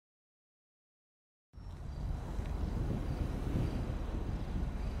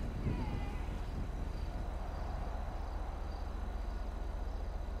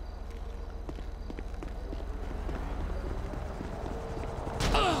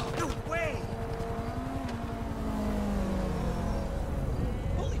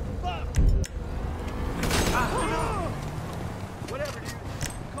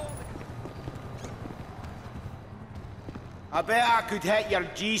I bet I could hit your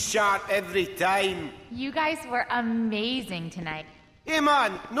G-sharp every time. You guys were amazing tonight. Hey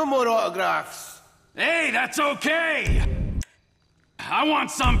man, no more autographs. Hey, that's okay! I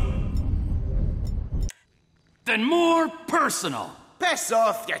want something more personal. Piss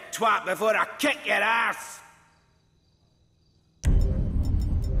off, you twat, before I kick your ass!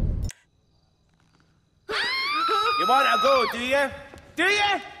 You wanna go, do you? Do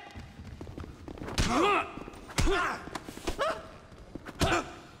you?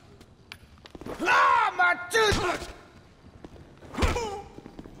 Ah, my tooth!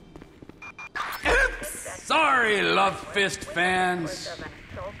 Sorry, Love Fist fans. Of an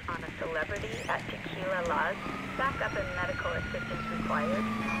assault on a celebrity at Tequila Lodge. Backup and medical assistance required.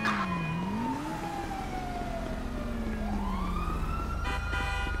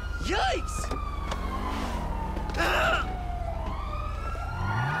 Yikes!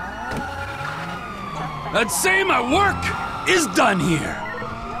 I'd say my work is done here.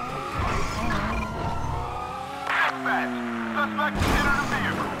 Suspect entered the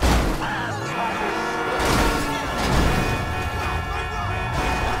vehicle.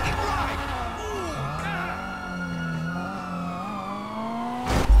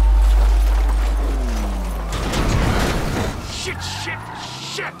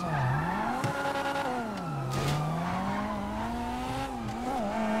 Shit!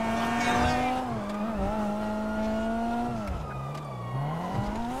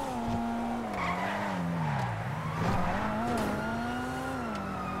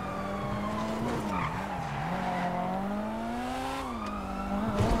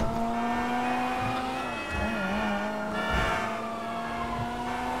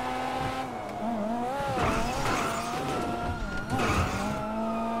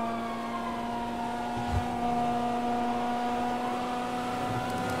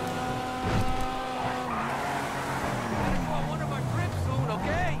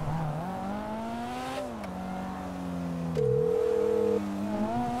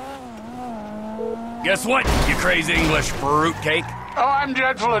 Guess what, you crazy English fruitcake? Oh, I'm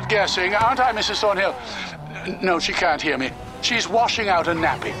dreadful at guessing, aren't I, Mrs. Thornhill? No, she can't hear me. She's washing out a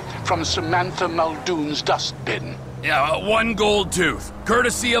nappy from Samantha Muldoon's dustbin. Yeah, one gold tooth,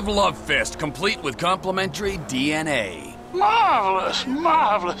 courtesy of Love Fist, complete with complimentary DNA. Marvelous,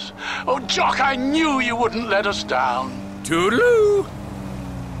 marvelous. Oh, Jock, I knew you wouldn't let us down. Toodaloo!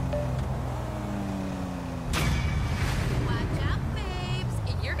 Watch out,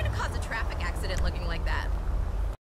 babes. You're gonna cause a traffic accident looking like that.